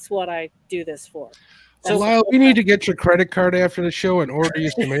reward. That's what I do this for. So, That's the Lyle, full we need time. to get your credit card after the show and order you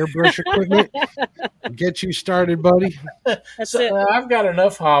some airbrush equipment and get you started, buddy. That's So it. I've got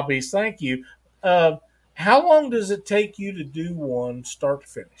enough hobbies. Thank you. Uh, how long does it take you to do one start to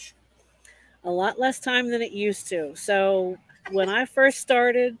finish? A lot less time than it used to. So when I first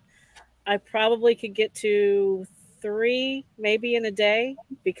started, I probably could get to 3, maybe in a day,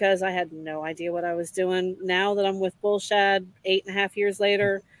 because I had no idea what I was doing. Now that I'm with Bullshad 8.5 years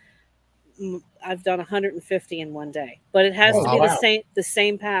later, I've done 150 in one day, but it has Oh, to be Wow. the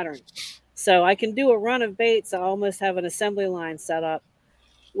same pattern. So I can do a run of baits. I almost have an assembly line set up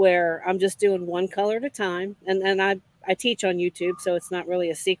where I'm just doing one color at a time. And I teach on YouTube, so it's not really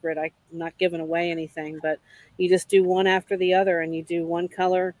a secret. I'm not giving away anything, but you just do one after the other, and you do one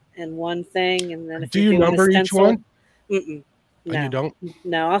color and one thing. And then if do you're you doing a number each stencil, one? mm-mm, You no, don't?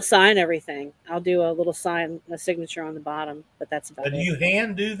 no, I'll sign everything. I'll do a little sign, a signature on the bottom, but that's about Do it. you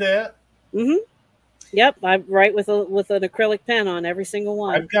hand do that? Hmm. Yep, I write with an acrylic pen on every single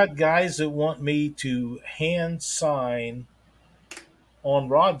I've one. got guys that want me to hand sign on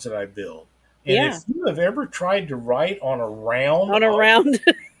rods that I build. And Yeah, if you have ever tried to write on a round, on a round.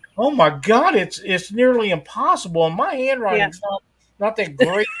 oh my God, it's nearly impossible. And my Yeah. handwriting's not that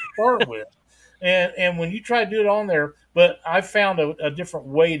great to start with. And when you try to do it on there, but I found a different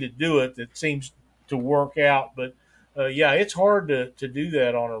way to do it that seems to work out. But yeah, it's hard to do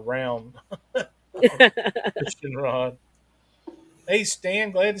that on a round fishing rod. Hey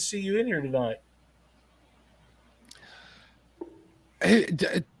Stan, glad to see you in here tonight. Hey,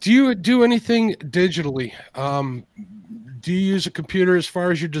 do you do anything digitally? Do you use a computer as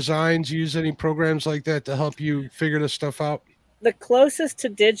far as your designs? Use any programs like that to help you figure this stuff out? The closest to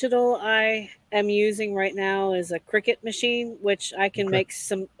digital I am using right now is a Cricut machine, which I can Okay. make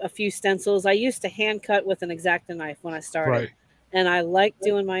a few stencils. I used to hand cut with an X-Acto knife when I started, Right. and I like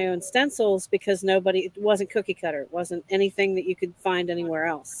doing my own stencils because it wasn't cookie cutter, it wasn't anything that you could find anywhere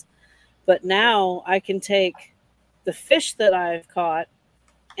else. But now I can take the fish that I've caught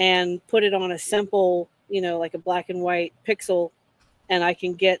and put it on a simple, like a black and white pixel, and I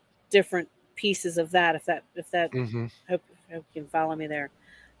can get different pieces of that. If that Hmm. hope you can follow me there.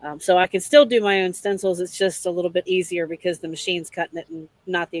 So I can still do my own stencils. It's just a little bit easier because the machine's cutting it and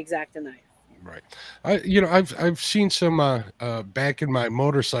not the X-Acto knife. Right. I've seen some back in my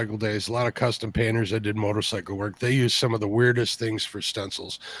motorcycle days, a lot of custom painters that did motorcycle work. They use some of the weirdest things for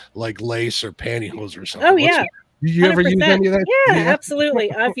stencils, like lace or pantyhose or Oh something. yeah, Did you ever use 100%. any of that? Yeah, Yeah.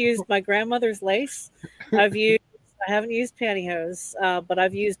 absolutely. I've used my grandmother's lace. I've used. I haven't used pantyhose, but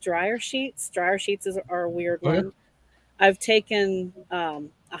I've used dryer sheets. Are a weird Oh, yeah. one. I've taken a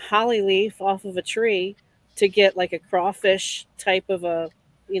holly leaf off of a tree to get like a crawfish type of a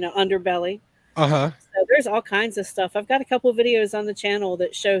underbelly. Uh-huh. So there's all kinds of stuff. I've got a couple of videos on the channel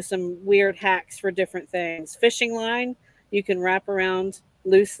that show some weird hacks for different things. Fishing line, you can wrap around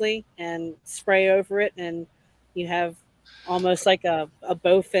loosely and spray over it, and you have almost like a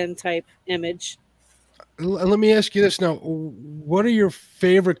bowfin type image. Let me ask you this now. What are your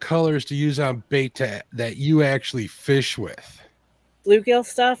favorite colors to use on bait that you actually fish with? Bluegill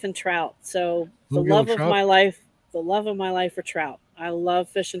stuff and trout. So Bluegill and trout? the love of my life for trout. I love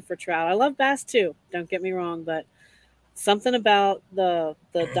fishing for trout. I love bass too. Don't get me wrong, but something about the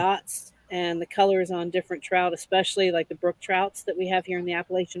dots and the colors on different trout, especially like the brook trouts that we have here in the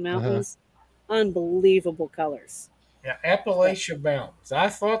Appalachian Uh-huh. Mountains, unbelievable colors. Now, So, Appalachia Mountains. I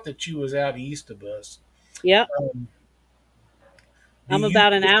thought that you was out east of us. yep, Um, do I'm you?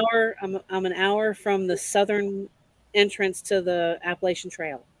 about an hour. I'm an hour from the southern entrance to the Appalachian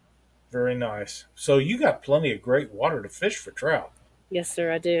Trail. Very nice. So you got plenty of great water to fish for trout. Yes,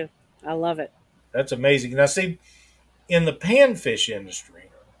 sir, I do. I love it. That's amazing. Now, see, in the panfish industry,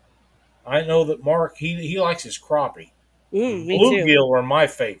 I know that Mark he likes his crappie. Me too. Bluegill are my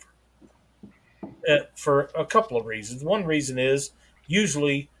favorite for a couple of reasons. One reason is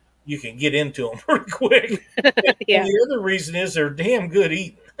usually you can get into them pretty quick, and Yeah. the other reason is they're damn good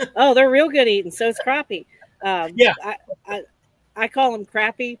eating. Oh, they're real good eating. So it's crappie. Um, Yeah. I, I I call them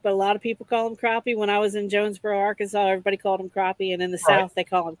crappie, but a lot of people call them crappie. When I was in Jonesboro, Arkansas, everybody called them crappie, and in the Right. South they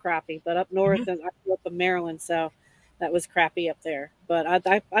call them crappie. But up Mhm. north, and I grew up in Maryland, so that was crappie up there. But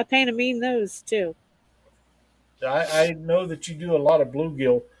I paint a mean nose too. I know that you do a lot of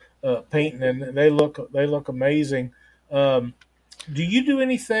bluegill painting, and they look amazing. Um, do you do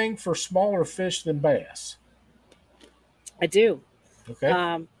anything for smaller fish than bass? I do. Okay.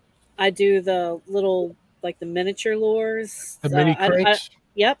 Um, I do the little like the miniature lures. The mini cranks?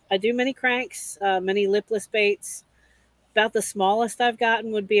 Yep, I do mini cranks, mini lipless baits. About the smallest I've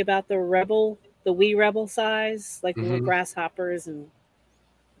gotten would be about the wee rebel size, like the little Hmm. grasshoppers, and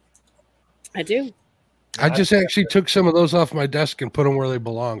I do. I I, just actually took some of those off my desk and put them where they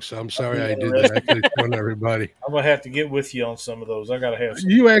belong. So I'm I'll sorry be I did that. I interested. could have shown everybody. I'm gonna have to get with you on some of those. I gotta have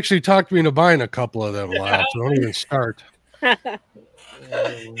some. You actually talked me into buying a couple of them, Lyle. So don't even start.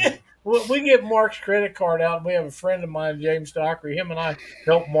 We get Mark's credit card out. We have a friend of mine, James Dockery. Him and I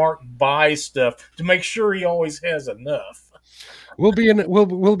help Mark buy stuff to make sure he always has enough. We'll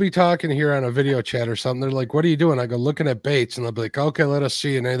be talking here on a video chat or something. They're like, "What are you doing?" I go, "Looking at baits," and they'll be like, "Okay, let us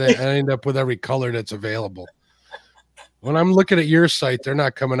see." And I end up with every color that's available. When I'm looking at your site, they're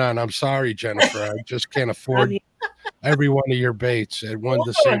not coming on. I'm sorry, Jennifer. I just can't I'm afford every one of your baits at one Well,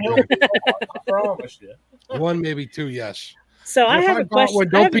 the I'm same gonna help time. you out, I promise you. One, maybe two, yes. So And I if have I a bought question. one, I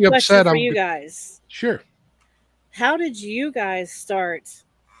don't have a be question upset. for I'm you guys. sure. How did you guys start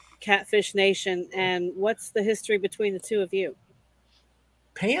Catfish Nation, and what's the history between the two of you?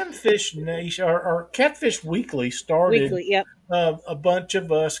 Panfish Nation or Catfish Weekly started. Weekly, yep. A bunch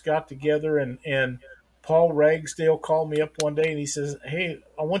of us got together, and Paul Ragsdale called me up one day and he says, "Hey,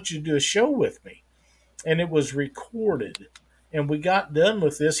 I want you to do a show with me." And it was recorded. And we got done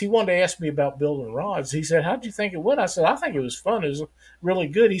with this. He wanted to ask me about building rods. He said, "How'd you think it went?" I said, "I think it was fun. It was really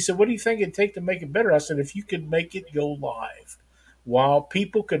good." He said, "What do you think it'd take to make it better?" I said, "If you could make it go live while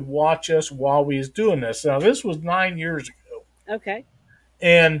people could watch us while we was doing this." Now, this was 9 years ago. Okay.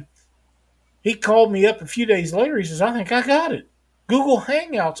 And he called me up a few days later. He says, "I think I got it." Google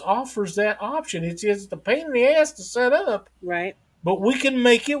Hangouts offers that option. It's the pain in the ass to set up, Right. but we can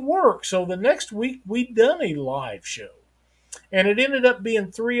make it work. So the next week, we done a live show. And it ended up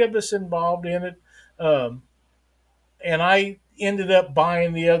being three of us involved in it. Um, and I ended up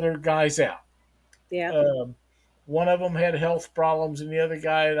buying the other guys out. Yeah. Um, One of them had health problems, and the other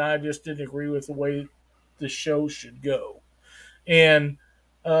guy and I just didn't agree with the way the show should go. And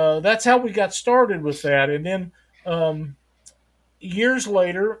that's how we got started with that. And then years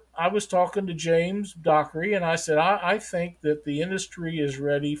later, I was talking to James Dockery, and I said, I think that the industry is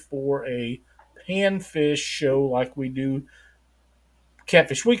ready for a panfish show like we do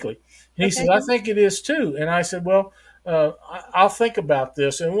Catfish Weekly. And he says, Okay. "I think it is too." And I said, "Well, I'll think about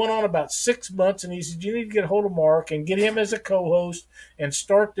this. And it went on about 6 months. And he said, you need to get a hold of Mark and get him as a co-host and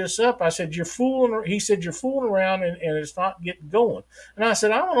start this up. I said, you're fooling. He said, you're fooling around and it's not getting going. And I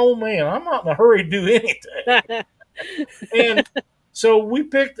said, I'm an old man. I'm not in a hurry to do anything. And so we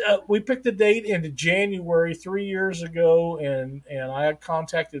picked the date into January 3 years ago, and I had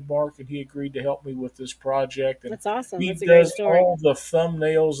contacted Mark, and he agreed to help me with this project. And That's awesome. he That's a great does story. all the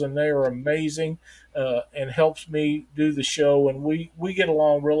thumbnails, and they are amazing, and helps me do the show. And we get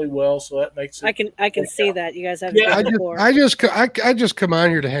along really well, so that makes it. I can see that you guys have Yeah. a I good just rapport. I just come on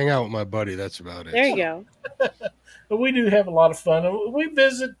here to hang out with my buddy. That's about it. There you go. But we do have a lot of fun. And we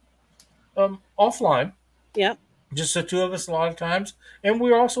visit offline, Yep. just the two of us a lot of times, and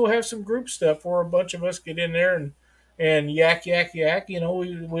we also have some group stuff where a bunch of us get in there and yak yak yak.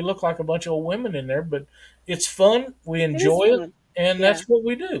 We look like a bunch of old women in there, but it's fun. We It is enjoy it, fun. and Yeah. that's what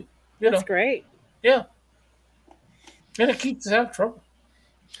we do. That's great. Yeah, and it keeps us out of trouble.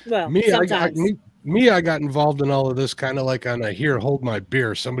 Well, Me, sometimes. I got involved in all of this kind of like on a here, hold my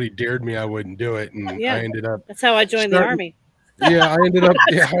beer. Somebody dared me, I wouldn't do it, and Yeah. I ended up That's how I joined the starting. army. I ended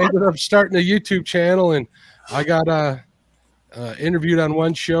up starting a YouTube channel, and I got interviewed on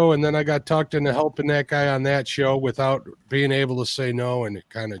one show, and then I got talked into helping that guy on that show without being able to say no, and it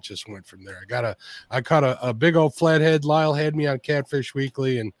kind of just went from there. I caught a big old flathead. Lyle had me on Catfish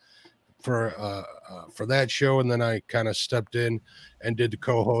Weekly, and for that show, and then I kind of stepped in and did the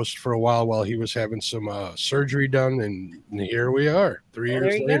co-host for a while he was having some surgery done, and here we are 3 There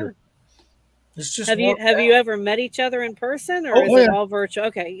years you later. go. It's just Have you worked out. ever met each other in person, or Oh, is yeah. it all virtual?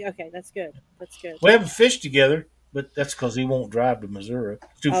 Okay, that's good. That's good. We haven't fished together, but that's because he won't drive to Missouri.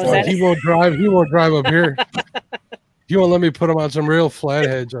 It's too Oh, is far. that- He won't drive. He won't drive up here. He won't let me put him on some real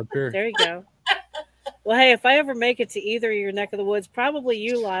flatheads up here. There you go. Well, hey, if I ever make it to either of your neck of the woods, probably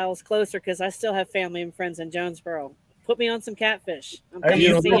you, Lyle's closer because I still have family and friends in Jonesboro. Put me on some catfish. I'm Hey, coming you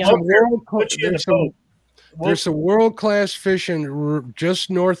to know, see we'll y'all. put you in a boat. There's some world-class fishing just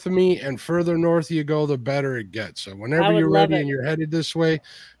north of me, and further north you go, the better it gets. So I whenever would you're love ready it. and you're headed this way,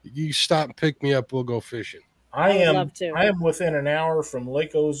 you stop and pick me up. We'll go fishing. I would am. love to. I am within an hour from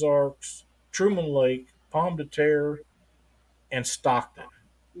Lake Ozarks, Truman Lake, Palm de Terre, and Stockton.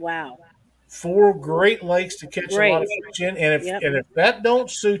 Wow. 4 great lakes to catch a lot of Great. fish in. And Yep. if that don't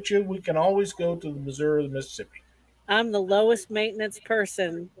suit you, we can always go to the Missouri or the Mississippi. I'm the lowest maintenance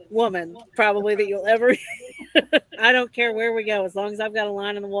woman, probably that you'll ever. I don't care where we go. As long as I've got a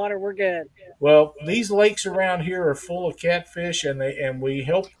line in the water, we're good. Well, these lakes around here are full of catfish, and I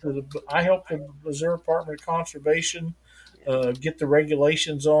help the Missouri Department of Conservation get the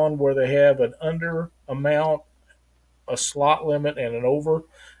regulations on where they have an under amount, a slot limit, and an over,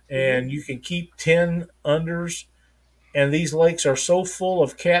 and you can keep 10 unders. And these lakes are so full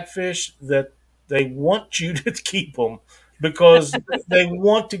of catfish that they want you to keep them because they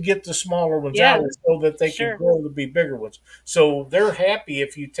want to get the smaller ones Yeah, out so that they sure. can grow to be bigger ones. So they're happy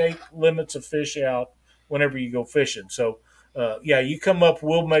if you take limits of fish out whenever you go fishing. So, yeah, you come up,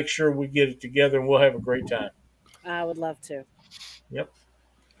 we'll make sure we get it together, and we'll have a great time. I would love to. Yep.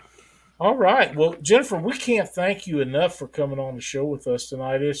 All right. Well, Jennifer, we can't thank you enough for coming on the show with us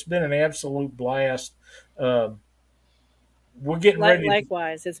tonight. It's been an absolute blast. Um, we're getting ready.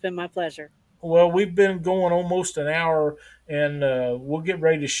 Likewise, it's been my pleasure. Well, we've been going almost an hour, and we'll get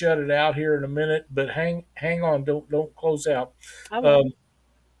ready to shut it out here in a minute. But hang on, don't close out. I will.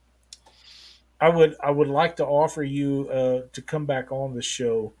 I would like to offer you to come back on the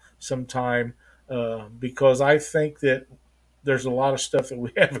show sometime because I think that there's a lot of stuff that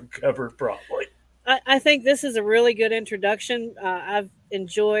we haven't covered probably. I think this is a really good introduction. I've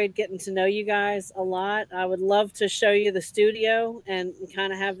enjoyed getting to know you guys a lot. I would love to show you the studio and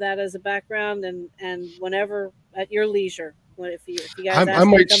kind of have that as a background, and whenever at your leisure. If you guys ask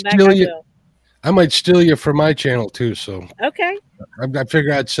me to come back, I will. I might steal you for my channel too. So Okay. I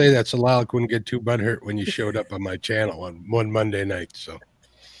figure I'd say that so Lyle wouldn't get too butthurt when you showed up on my channel on one Monday night. So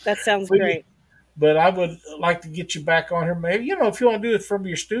That sounds great. But I would like to get you back on here. Maybe, if you want to do it from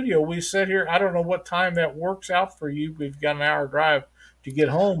your studio, we sit here. I don't know what time that works out for you. We've got an hour drive to get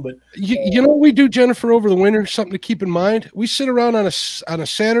home. But you know what we do, Jennifer, over the winter? Something to keep in mind. We sit around on a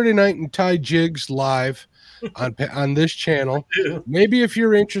Saturday night and tie jigs live on this channel. Maybe if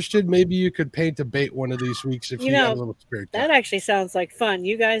you're interested, maybe you could paint a bait one of these weeks if you got a little spare time. That actually sounds like fun.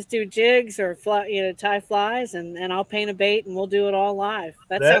 You guys do jigs or tie flies, and I'll paint a bait, and we'll do it all live.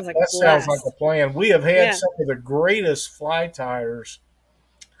 That sounds like a blast. Sounds like a plan. We have had some of the greatest fly tiers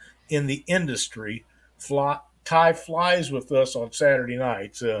in the industry tie flies with us on Saturday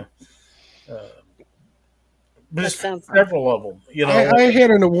nights. But That it's sounds fun. several of them. You know, I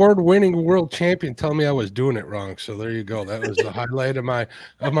had an award-winning world champion tell me I was doing it wrong. So there you go. That was the highlight of my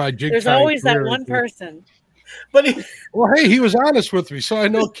jig There's tying always that career. one person. but he, Well, hey, he was honest with me, so I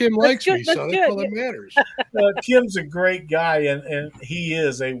know Kim That's likes good. me. That's So that's good. all that matters. Kim's a great guy, and he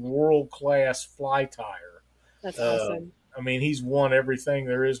is a world class fly tire. That's Uh, awesome. I mean, he's won everything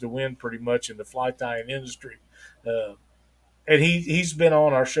there is to win pretty much in the fly tying industry. And he's been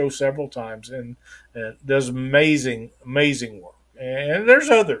on our show several times and does amazing work. And there's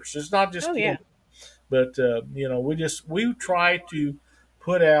others. It's not just Oh Kim, yeah. but we try to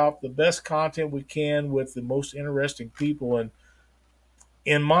put out the best content we can with the most interesting people. And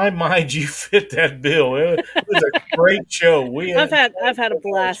in my mind, you fit that bill. It was a great show. I've had a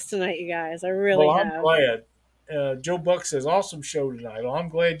blast tonight, you guys. I really Well, I'm have. glad. Joe Buck says, awesome show tonight. Well, I'm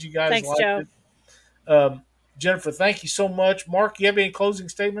glad you guys Thanks, liked Joe. it. Jennifer, thank you so much. Mark, you have any closing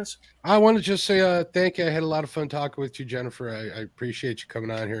statements? I want to just say thank you. I had a lot of fun talking with you, Jennifer. I appreciate you coming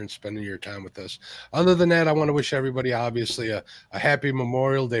on here and spending your time with us. Other than that, I want to wish everybody, obviously, a happy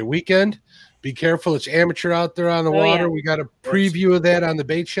Memorial Day weekend. Be careful. It's amateur out there on the water. Yeah. We got a preview of that on the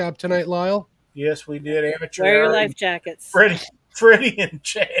bait shop tonight, Lyle. Yes, we did. Amateur Wear your hour. life jackets. Freddie and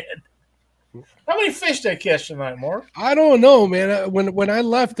Chad. How many fish they catch tonight, Mark? I don't know, man. When I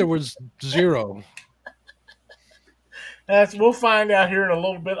left, there was 0. We'll find out here in a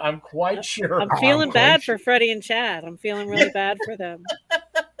little bit. I'm quite sure. I'm feeling bad for Freddie and Chad. I'm feeling really bad for them.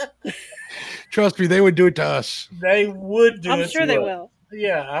 Trust me, they would do it to us. They would do it. I'm sure they will.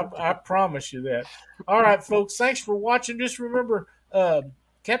 Yeah, I promise you that. All right, folks. Thanks for watching. Just remember,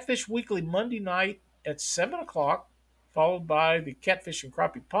 Catfish Weekly Monday night at 7:00, followed by the Catfish and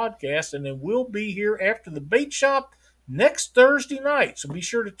Crappie podcast, and then we'll be here after the bait shop next Thursday night. So be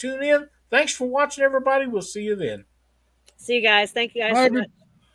sure to tune in. Thanks for watching, everybody. We'll see you then. See you guys. Thank you guys Bye, so much.